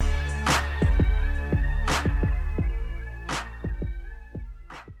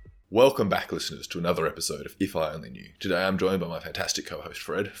Welcome back, listeners, to another episode of If I Only Knew. Today I'm joined by my fantastic co-host,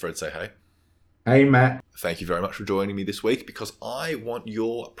 Fred. Fred, say hey. Hey, Matt. Thank you very much for joining me this week because I want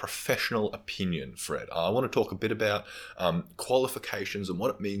your professional opinion, Fred. I want to talk a bit about qualifications and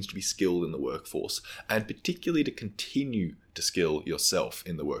what it means to be skilled in the workforce, and particularly to continue to skill yourself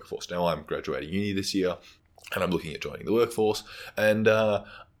in the workforce. Now, I'm graduating uni this year, and I'm looking at joining the workforce, and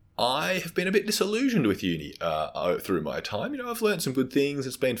I have been a bit disillusioned with uni through my time. I've learned some good things.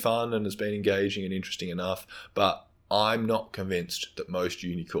 It's been fun and it's been engaging and interesting enough, but I'm not convinced that most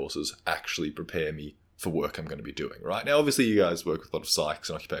uni courses actually prepare me for work I'm going to be doing, right? Now, obviously, you guys work with a lot of psychs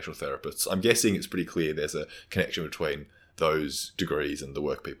and occupational therapists. I'm guessing it's pretty clear there's a connection between those degrees and the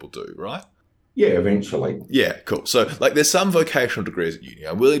work people do, right? Yeah, eventually. Yeah, cool. So, there's some vocational degrees at uni.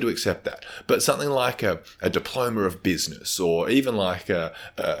 I'm willing to accept that. But something like a diploma of business or even like a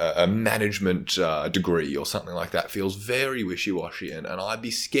management degree or something like that feels very wishy-washy. And I'd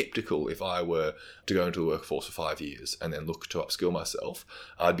be skeptical if I were to go into the workforce for 5 years and then look to upskill myself.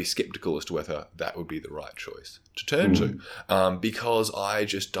 I'd be skeptical as to whether that would be the right choice to turn to, because I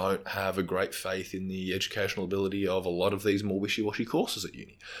just don't have a great faith in the educational ability of a lot of these more wishy-washy courses at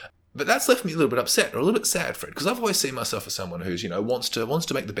uni. But that's left me a little bit upset or a little bit sad, Fred, because I've always seen myself as someone who's, wants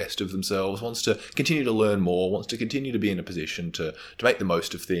to make the best of themselves, wants to continue to learn more, wants to continue to be in a position to make the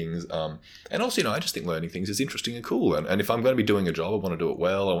most of things. And also, I just think learning things is interesting and cool. And if I'm going to be doing a job, I want to do it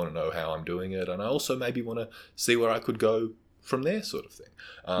well. I want to know how I'm doing it. And I also maybe want to see where I could go from there, sort of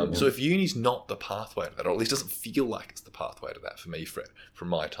thing. So if uni's not the pathway to that, or at least doesn't feel like it's the pathway to that for me, Fred, from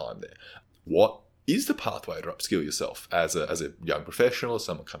my time there, what is the pathway to upskill yourself as a young professional, as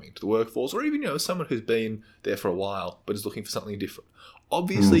someone coming into the workforce, or even someone who's been there for a while but is looking for something different?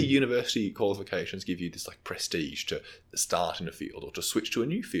 Obviously, university qualifications give you this prestige to start in a field or to switch to a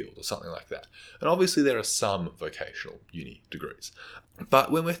new field or something like that. And obviously, there are some vocational uni degrees.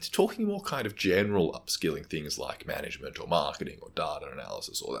 But when we're talking more kind of general upskilling, things like management or marketing or data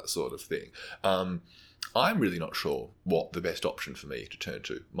analysis or that sort of thing, I'm really not sure what the best option for me to turn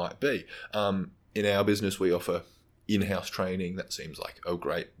to might be. In our business, we offer in-house training. That seems like a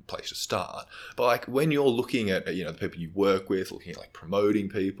great place to start. But when you're looking at the people you work with, looking at promoting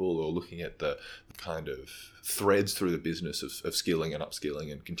people or looking at the kind of threads through the business of skilling and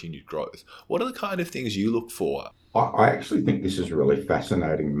upskilling and continued growth, what are the kind of things you look for? I actually think this is really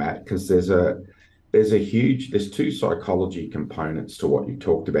fascinating, Matt, because there's two psychology components to what you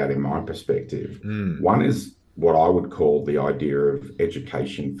talked about in my perspective. One is what I would call the idea of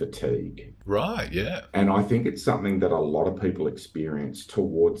education fatigue. Right, yeah. And I think it's something that a lot of people experience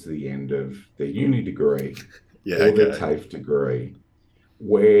towards the end of their uni degree or their TAFE degree,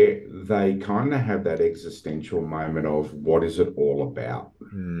 where they kind of have that existential moment of what is it all about?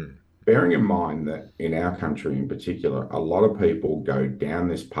 Bearing in mind that in our country in particular, a lot of people go down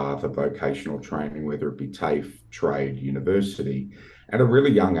this path of vocational training, whether it be TAFE, trade, university, at a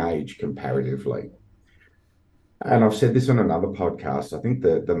really young age comparatively. And I've said this on another podcast. I think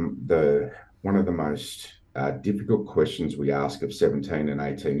the one of the most difficult questions we ask of 17 and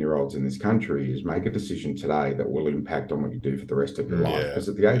 18-year-olds in this country is make a decision today that will impact on what you do for the rest of your life. Because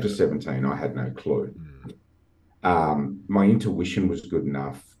at the age of 17, I had no clue. My intuition was good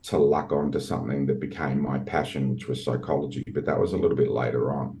enough to luck onto something that became my passion, which was psychology, but that was a little bit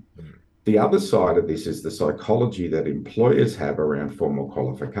later on. The other side of this is the psychology that employers have around formal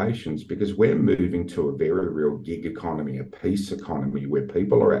qualifications, because we're moving to a very real gig economy, a peace economy, where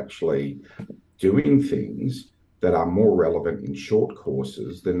people are actually doing things that are more relevant in short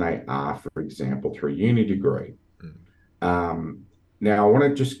courses than they are, for example, through a uni degree. Now, I want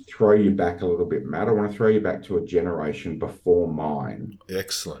to just throw you back a little bit, Matt. I want to throw you back to a generation before mine.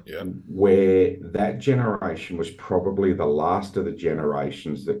 Excellent, yeah. Where that generation was probably the last of the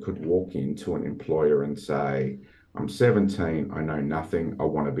generations that could walk into an employer and say, I'm 17, I know nothing, I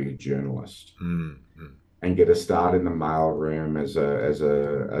want to be a journalist. And get a start in the mailroom as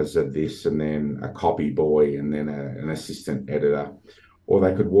a this, and then a copy boy, and then an assistant editor. Or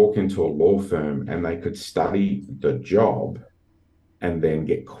they could walk into a law firm and they could study the job and then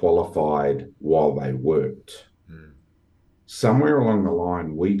get qualified while they worked. Somewhere along the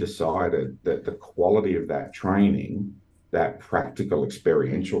line, we decided that the quality of that training, that practical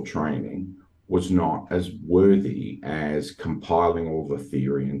experiential training, was not as worthy as compiling all the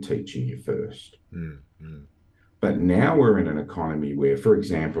theory and teaching you first. But now we're in an economy where, for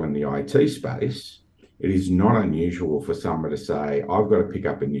example, in the IT space, it is not unusual for someone to say, I've got to pick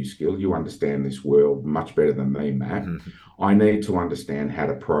up a new skill. You understand this world much better than me, Matt. I need to understand how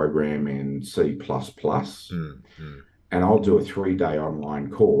to program in C++. and I'll do a 3-day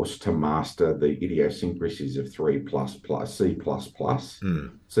online course to master the idiosyncrasies of 3++, C++.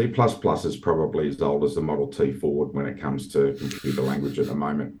 C++ is probably as old as the Model T Ford when it comes to computer language at the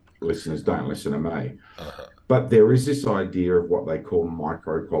moment. Listeners, don't listen to me. But there is this idea of what they call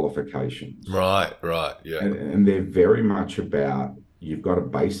micro qualifications. Right, yeah. And they're very much about, you've got a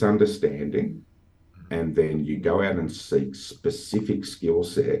base understanding, and then you go out and seek specific skill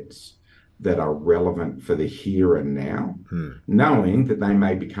sets that are relevant for the here and now, knowing that they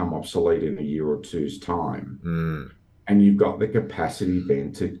may become obsolete in a year or two's time. And you've got the capacity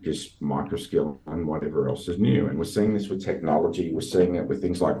then to just microskill on whatever else is new. And we're seeing this with technology. We're seeing it with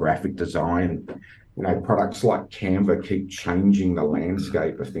things like graphic design. You know, products like Canva keep changing the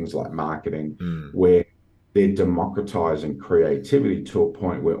landscape of things like marketing, where they're democratizing creativity to a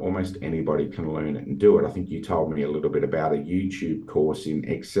point where almost anybody can learn it and do it. I think you told me a little bit about a YouTube course in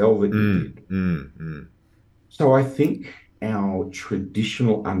Excel that you did. So I think our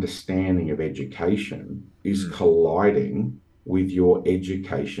traditional understanding of education is colliding with your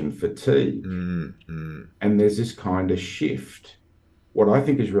education fatigue. And there's this kind of shift. What I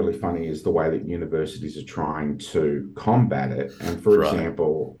think is really funny is the way that universities are trying to combat it. And for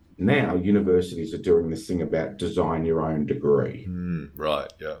example, now universities are doing this thing about design your own degree.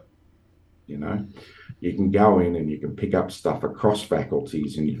 Right, yeah. You know, you can go in and you can pick up stuff across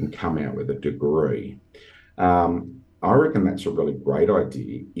faculties and you can come out with a degree. I reckon that's a really great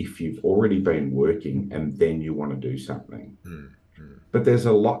idea if you've already been working and then you want to do something. But there's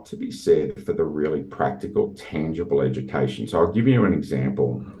a lot to be said for the really practical, tangible education. So I'll give you an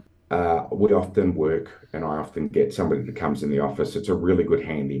example. We often work, and I often get somebody that comes in the office. It's a really good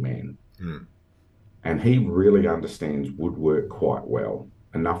handyman. And he really understands woodwork quite well,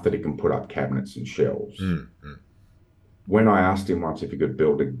 enough that he can put up cabinets and shelves. When I asked him once if he could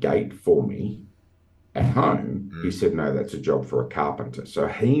build a gate for me at home, he said, no, that's a job for a carpenter. So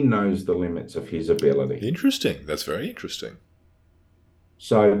he knows the limits of his ability. Interesting. That's very interesting.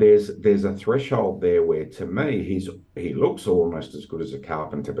 So there's a threshold there where, to me, he looks almost as good as a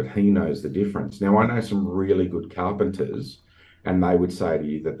carpenter, but he knows the difference. Now, I know some really good carpenters, and they would say to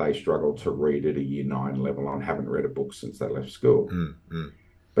you that they struggle to read at a year 9 level and haven't read a book since they left school.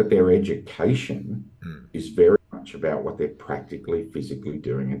 But their education is very much about what they're practically, physically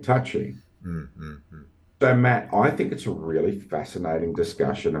doing and touching. So, Matt, I think it's a really fascinating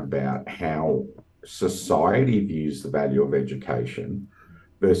discussion about how society views the value of education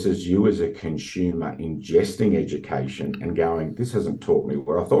versus you as a consumer ingesting education and going, this hasn't taught me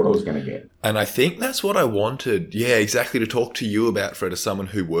what I thought I was going to get. And I think that's what I wanted, exactly, to talk to you about, Fred, as someone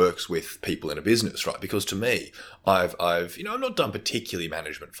who works with people in a business, right? Because to me, I've not done particularly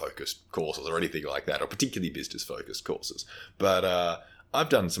management-focused courses or anything like that, or particularly business-focused courses, but I've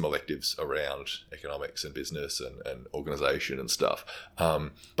done some electives around economics and business and organization and stuff.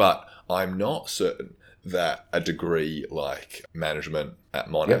 But I'm not certain that a degree like management at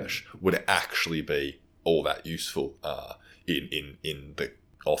Monash would actually be all that useful in the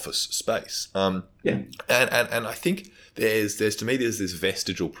office space. And I think there's this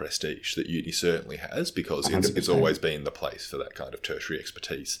vestigial prestige that uni certainly has, because it's always been the place for that kind of tertiary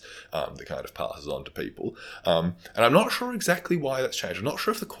expertise that kind of passes on to people. And I'm not sure exactly why that's changed. I'm not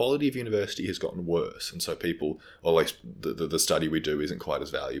sure if the quality of university has gotten worse, and so people, or at least the study we do, isn't quite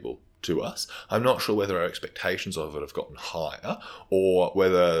as valuable to us. I'm not sure whether our expectations of it have gotten higher, or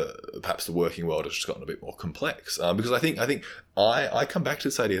whether perhaps the working world has just gotten a bit more complex. Because I think I come back to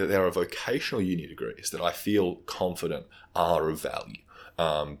this idea that there are vocational uni degrees that I feel confident are of value,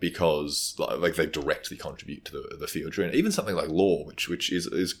 because like they directly contribute to the field you're in. Even something like law, which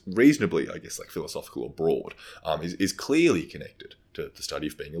is reasonably, I guess, like philosophical or broad, is clearly connected to the study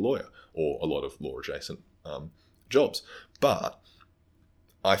of being a lawyer or a lot of law adjacent jobs. But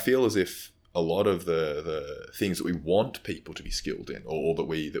I feel as if a lot of the things that we want people to be skilled in, or that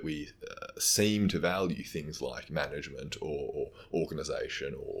we seem to value, things like management or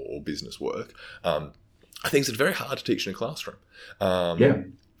organisation or business work, are things that are very hard to teach in a classroom.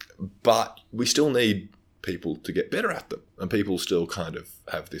 But we still need people to get better at them, and people still kind of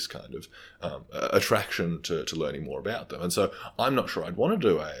have this kind of attraction to learning more about them. And so I'm not sure I'd want to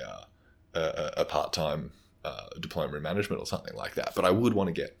do a part-time diploma in management or something like that, but I would want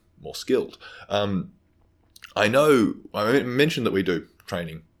to get more skilled. I mentioned that we do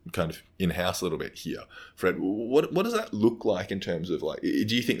training kind of in-house a little bit here. Fred, what does that look like in terms of, like,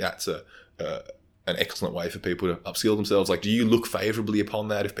 do you think that's an excellent way for people to upskill themselves? Like, do you look favorably upon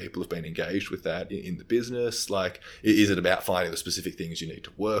that if people have been engaged with that in the business? Like, is it about finding the specific things you need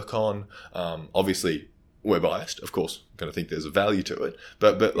to work on? Obviously, we're biased, of course. I'm going to think there's a value to it,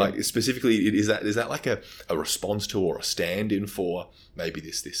 but like specifically, is that like a response to or a stand-in for maybe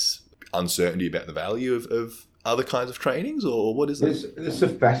this uncertainty about the value of other kinds of trainings, or what is it? This is a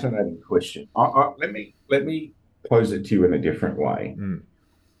fascinating question. Let me pose it to you in a different way. Mm.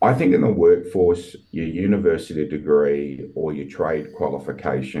 I think in the workforce, your university degree or your trade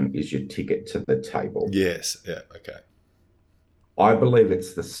qualification is your ticket to the table. Yes. Yeah. Okay. I believe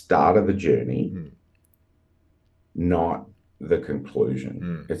it's the start of the journey, Mm. not the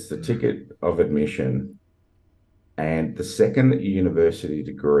conclusion. It's the ticket of admission. And the second that your university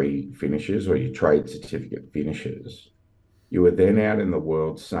degree finishes or your trade certificate finishes, you are then out in the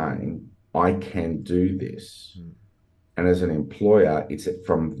world saying, I can do this. Mm. And as an employer, it's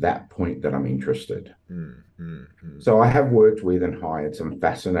from that point that I'm interested. Mm. So I have worked with and hired some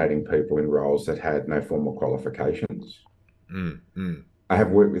fascinating people in roles that had no formal qualifications. I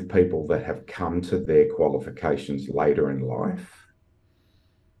have worked with people that have come to their qualifications later in life.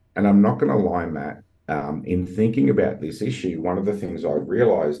 And I'm not going to lie, Matt, in thinking about this issue, one of the things I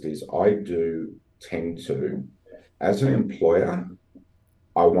realized is I do tend to, as an employer,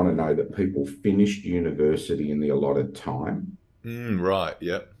 I want to know that people finished university in the allotted time. Right.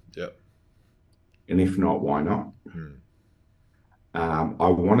 Yep. And if not, why not? I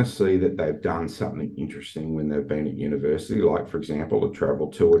want to see that they've done something interesting when they've been at university, like, for example, a travel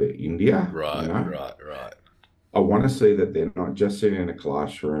tour to India. Right. I want to see that they're not just sitting in a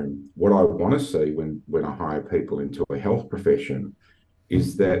classroom. What I want to see when I hire people into a health profession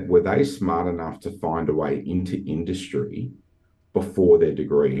is that were they smart enough to find a way into industry before their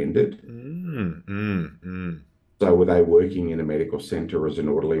degree ended? So were they working in a medical center as an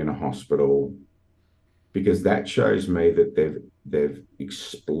orderly in a hospital? Because that shows me that they've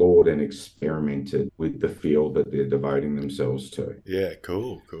explored and experimented with the field that they're devoting themselves to. Yeah,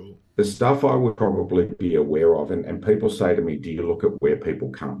 cool. The stuff I would probably be aware of, and people say to me, do you look at where people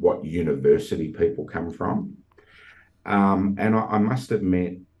come, what university people come from? And I must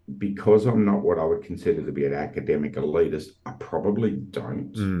admit, because I'm not what I would consider to be an academic elitist, I probably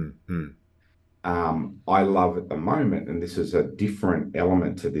don't. I love at the moment, and this is a different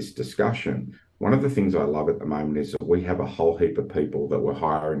element to this discussion. One of the things I love at the moment is that we have a whole heap of people that we're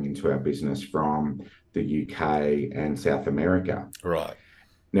hiring into our business from the UK and South America. Right.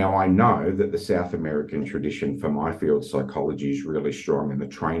 Now, I know that the South American tradition for my field, psychology, is really strong and the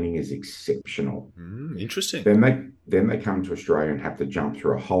training is exceptional. Interesting. Then they come to Australia and have to jump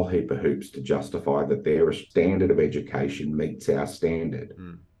through a whole heap of hoops to justify that their standard of education meets our standard.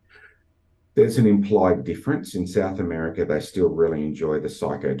 There's an implied difference. In South America, they still really enjoy the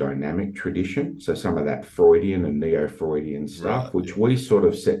psychodynamic tradition. So some of that Freudian and neo-Freudian stuff, which we sort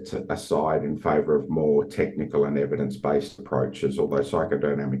of set aside in favor of more technical and evidence-based approaches, although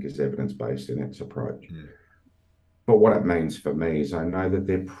psychodynamic is evidence-based in its approach. But what it means for me is I know that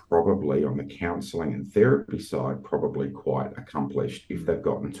they're probably on the counseling and therapy side, probably quite accomplished if they've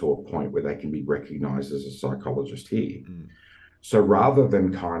gotten to a point where they can be recognized as a psychologist here. So rather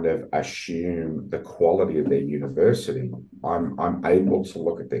than kind of assume the quality of their university, I'm able to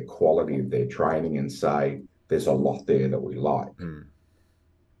look at their quality of their training and say, there's a lot there that we like.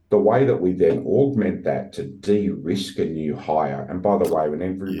 The way that we then augment that to de-risk a new hire, and by the way, when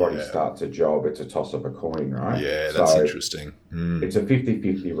everybody starts a job, it's a toss of a coin, right? Yeah, that's interesting. It's a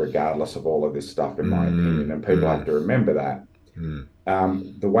 50-50 regardless of all of this stuff, in my opinion, and people have to remember that.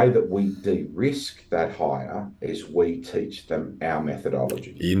 The way that we de-risk that hire is we teach them our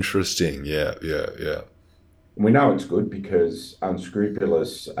methodology. Interesting. Yeah. We know it's good because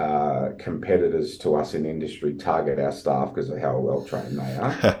unscrupulous competitors to us in industry target our staff because of how well trained they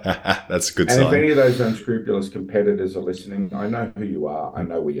are. That's a good and sign. If any of those unscrupulous competitors are listening, I know who you are. I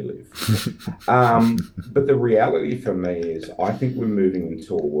know where you live. But the reality for me is I think we're moving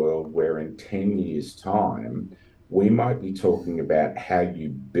into a world where in 10 years' time, we might be talking about how you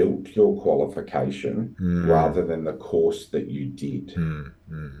built your qualification rather than the course that you did.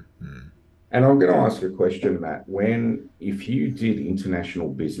 And I'm going to ask a question, Matt. If you did international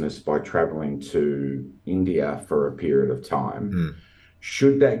business by traveling to India for a period of time,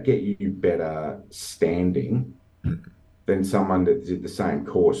 should that get you better standing than someone that did the same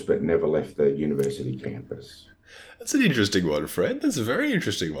course but never left the university campus? That's an interesting one, Fred. That's a very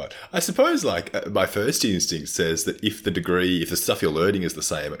interesting one. I suppose, my first instinct says that if the stuff you're learning is the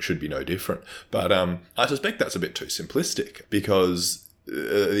same, it should be no different. But I suspect that's a bit too simplistic because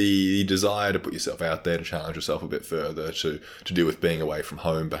the desire to put yourself out there, to challenge yourself a bit further, to deal with being away from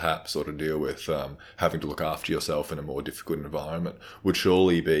home, perhaps, or to deal with having to look after yourself in a more difficult environment would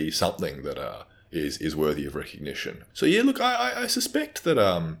surely be something that is worthy of recognition. So yeah, look, I suspect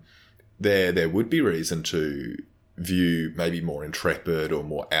that there would be reason to view maybe more intrepid or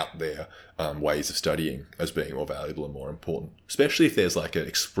more out there ways of studying as being more valuable and more important, especially if there's like an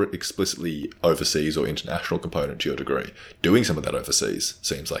explicitly overseas or international component to your degree. Doing some of that overseas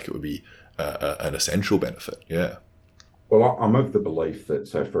seems like it would be an essential benefit. Yeah. Well, I'm of the belief that,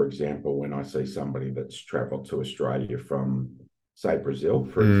 so for example, when I see somebody that's traveled to Australia from, say, Brazil,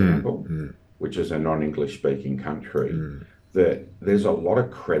 for example, which is a non-English speaking country, that there's a lot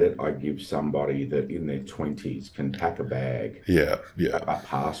of credit I give somebody that in their 20s can pack a bag, a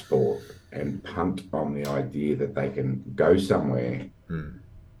passport, and punt on the idea that they can go somewhere,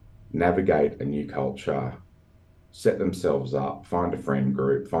 navigate a new culture, set themselves up, find a friend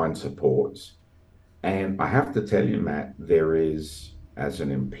group, find supports. And I have to tell you, Matt, there is, as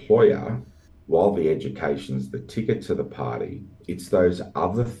an employer, while the education's the ticket to the party, it's those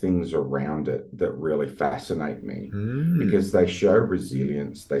other things around it that really fascinate me because they show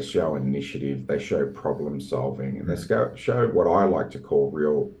resilience, they show initiative, they show problem solving, and they show what I like to call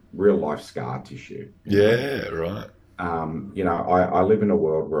real life scar tissue. Yeah, right. I live in a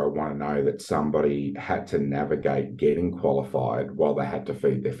world where I want to know that somebody had to navigate getting qualified while they had to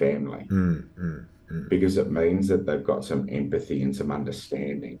feed their family. Because it means that they've got some empathy and some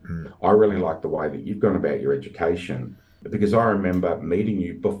understanding. I really like the way that you've gone about your education because I remember meeting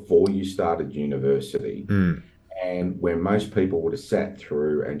you before you started university. And where most people would have sat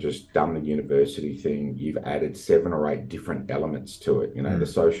through and just done the university thing, you've added 7 or 8 different elements to it. The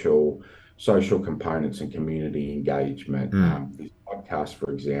social components and community engagement. This podcast,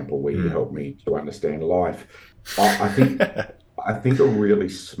 for example, where you help me to understand life. I think a really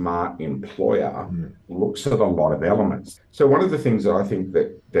smart employer looks at a lot of elements. So one of the things that I think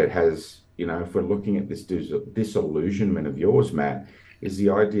that has, if we're looking at this disillusionment of yours, Matt, is the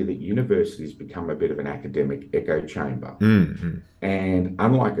idea that universities become a bit of an academic echo chamber. And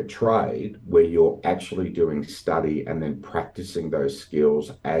unlike a trade where you're actually doing study and then practicing those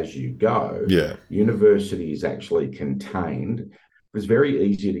skills as you go, university is actually contained. It's very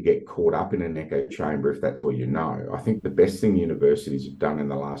easy to get caught up in an echo chamber if that's all you know. I think the best thing universities have done in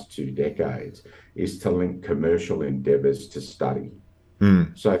the last 2 decades is to link commercial endeavors to study.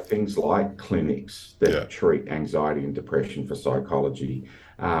 So things like clinics that treat anxiety and depression for psychology,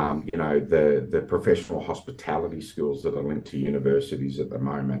 the professional hospitality schools that are linked to universities at the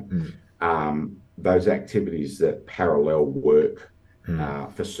moment, those activities that parallel work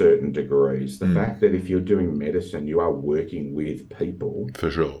for certain degrees. The fact that if you're doing medicine, you are working with people.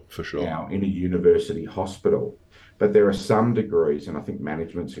 For sure. Now, in a university hospital. But there are some degrees, and I think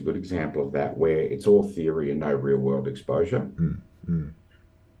management's a good example of that, where it's all theory and no real world exposure.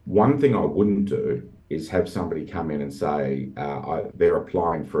 One thing I wouldn't do is have somebody come in and say, they're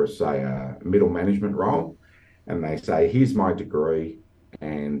applying for, say, a middle management role, and they say, here's my degree,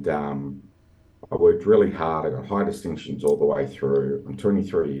 and I worked really hard. I got high distinctions all the way through. I'm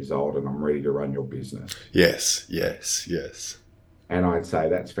 23 years old and I'm ready to run your business. Yes. And I'd say,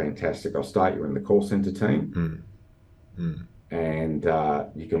 that's fantastic. I'll start you in the call center team. And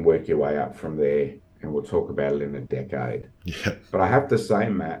you can work your way up from there. And we'll talk about it in a decade. But I have to say,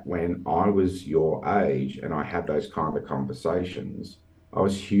 Matt, when I was your age and I had those kind of conversations, I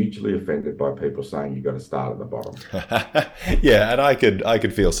was hugely offended by people saying you got to start at the bottom. And I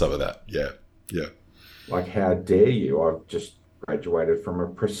could feel some of that. Yeah. Like, how dare you? I've just graduated from a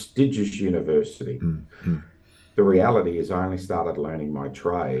prestigious university. The reality is I only started learning my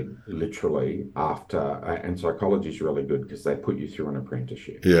trade literally after, and psychology is really good because they put you through an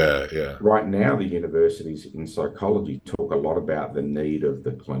apprenticeship. Yeah. Right now, the universities in psychology talk a lot about the need of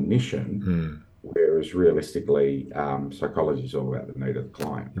the clinician, whereas realistically, psychology is all about the need of the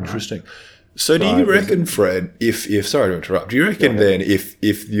client. Right? Interesting. So do you reckon, Fred, if sorry to interrupt, do you reckon then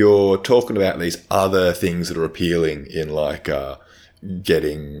if you're talking about these other things that are appealing in like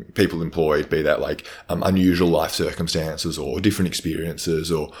getting people employed, be that like unusual life circumstances or different experiences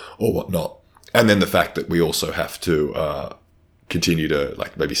or whatnot, and then the fact that we also have to continue to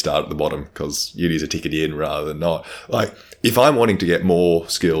like maybe start at the bottom because uni's a ticket in rather than not, like if I'm wanting to get more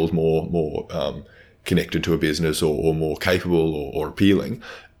skills, more connected to a business or more capable or appealing,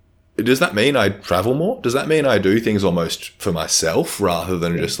 does that mean I travel more? Does that mean I do things almost for myself rather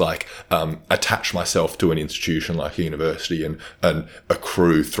than just like attach myself to an institution like a university and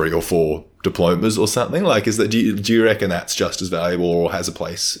accrue 3 or 4 diplomas or something? Like, do you reckon that's just as valuable or has a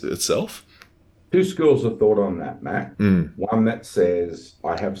place itself? 2 schools of thought on that, Matt. One that says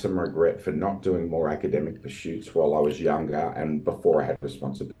I have some regret for not doing more academic pursuits while I was younger and before I had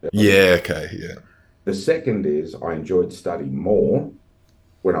responsibility. Yeah, okay, yeah. The second is I enjoyed study more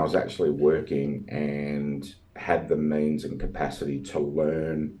when I was actually working and had the means and capacity to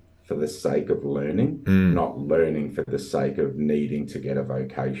learn for the sake of learning, not learning for the sake of needing to get a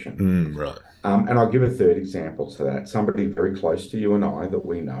vocation. Right. And I'll give a third example to that. Somebody very close to you and I that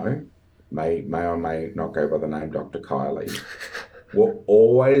we know, may or may not go by the name Dr. Kylie, will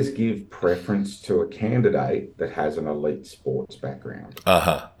always give preference to a candidate that has an elite sports background.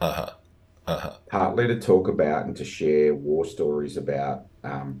 Partly to talk about and to share war stories about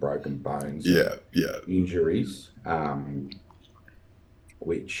broken bones, injuries,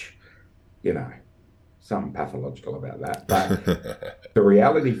 which, something pathological about that. But the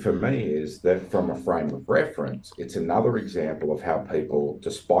reality for me is that from a frame of reference, it's another example of how people,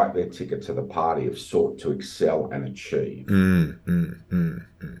 despite their ticket to the party, have sought to excel and achieve. And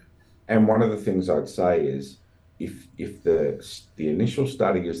one of the things I'd say is, if the initial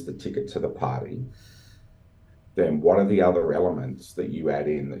study is the ticket to the party, then what are the other elements that you add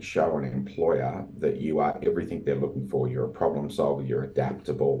in that show an employer that you are everything they're looking for? You're a problem solver, you're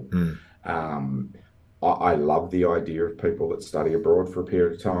adaptable. I love the idea of people that study abroad for a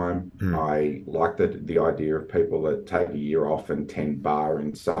period of time. I like the idea of people that take a year off and tend bar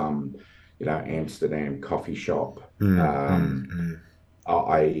in some, Amsterdam coffee shop. It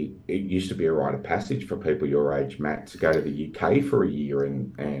used to be a rite of passage for people your age, Matt, to go to the UK for a year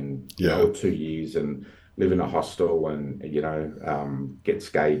and or 2 years and live in a hostel and get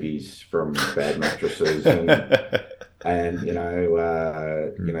scabies from bad mattresses and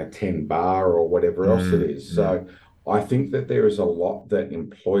 10 bar or whatever else it is. So I think that there is a lot that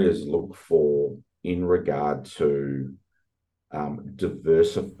employers look for in regard to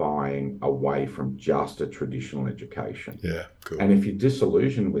diversifying away from just a traditional education. Yeah, cool. And if you're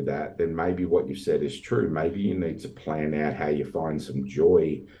disillusioned with that, then maybe what you said is true. Maybe you need to plan out how you find some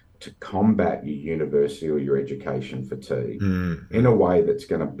joy to combat your university or your education fatigue in a way that's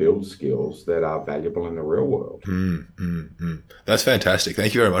going to build skills that are valuable in the real world. That's fantastic.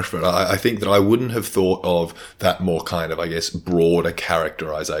 Thank you very much for it. I think that I wouldn't have thought of that more kind of, broader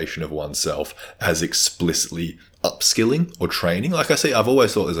characterization of oneself as explicitly upskilling or training. Like I say, I've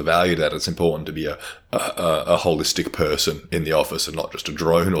always thought there's a value that it's important to be a holistic person in the office and not just a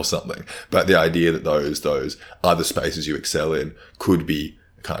drone or something. But the idea that those other spaces you excel in could be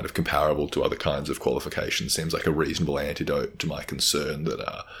kind of comparable to other kinds of qualifications seems like a reasonable antidote to my concern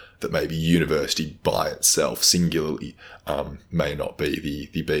that maybe university by itself singularly may not be the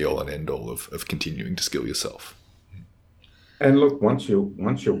be all and end all of continuing to skill yourself. And look, once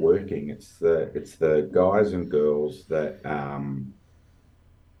you're working, it's the guys and girls that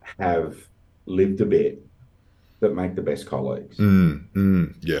have lived a bit that make the best colleagues.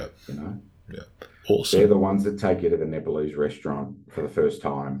 Yeah. Yeah. Awesome. They're the ones that take you to the Nepalese restaurant for the first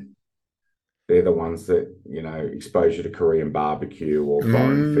time. They're the ones that, expose you to Korean barbecue or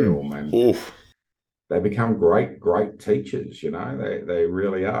foreign film. And they become great teachers, they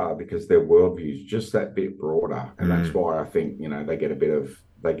really are, because their worldview is just that bit broader. And that's why I think, they get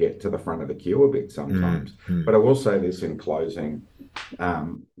to the front of the queue a bit sometimes. But I will say this in closing,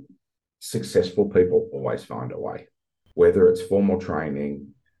 successful people always find a way, whether it's formal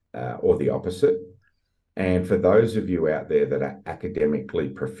training or the opposite. And for those of you out there that are academically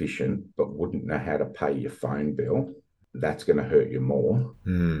proficient but wouldn't know how to pay your phone bill, that's going to hurt you more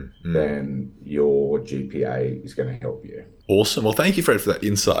than your GPA is going to help you. Awesome. Well, thank you, Fred, for that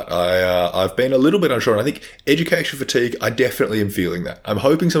insight. I've been a little bit unsure. And I think education fatigue, I definitely am feeling that. I'm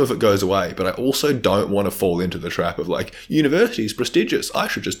hoping some of it goes away, but I also don't want to fall into the trap of university is prestigious. I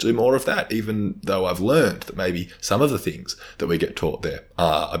should just do more of that, even though I've learned that maybe some of the things that we get taught there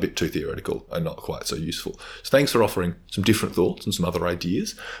are a bit too theoretical and not quite so useful. So thanks for offering some different thoughts and some other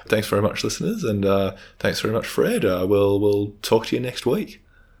ideas. Thanks very much, listeners. And thanks very much, Fred. We'll talk to you next week.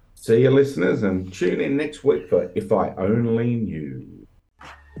 See you, listeners, and tune in next week for If I Only Knew.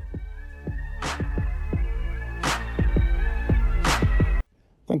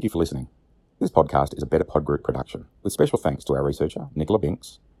 Thank you for listening. This podcast is a Better Pod Group production, with special thanks to our researcher, Nicola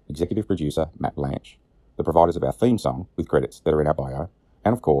Binks, executive producer, Matt Blanche, the providers of our theme song, with credits that are in our bio,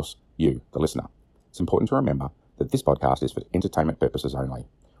 and of course, you, the listener. It's important to remember that this podcast is for entertainment purposes only.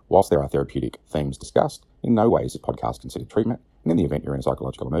 Whilst there are therapeutic themes discussed, in no way is this podcast considered treatment, and in the event you're in a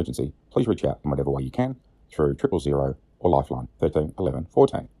psychological emergency, please reach out in whatever way you can through 000 or Lifeline 13 11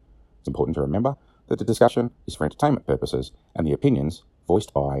 14. It's important to remember that the discussion is for entertainment purposes, and the opinions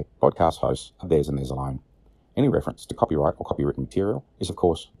voiced by podcast hosts are theirs and theirs alone. Any reference to copyright or copywritten material is, of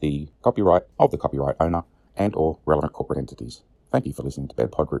course, the copyright of the copyright owner and or relevant corporate entities. Thank you for listening to Better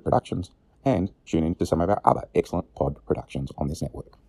Pod Group Productions, and tune in to some of our other excellent pod productions on this network.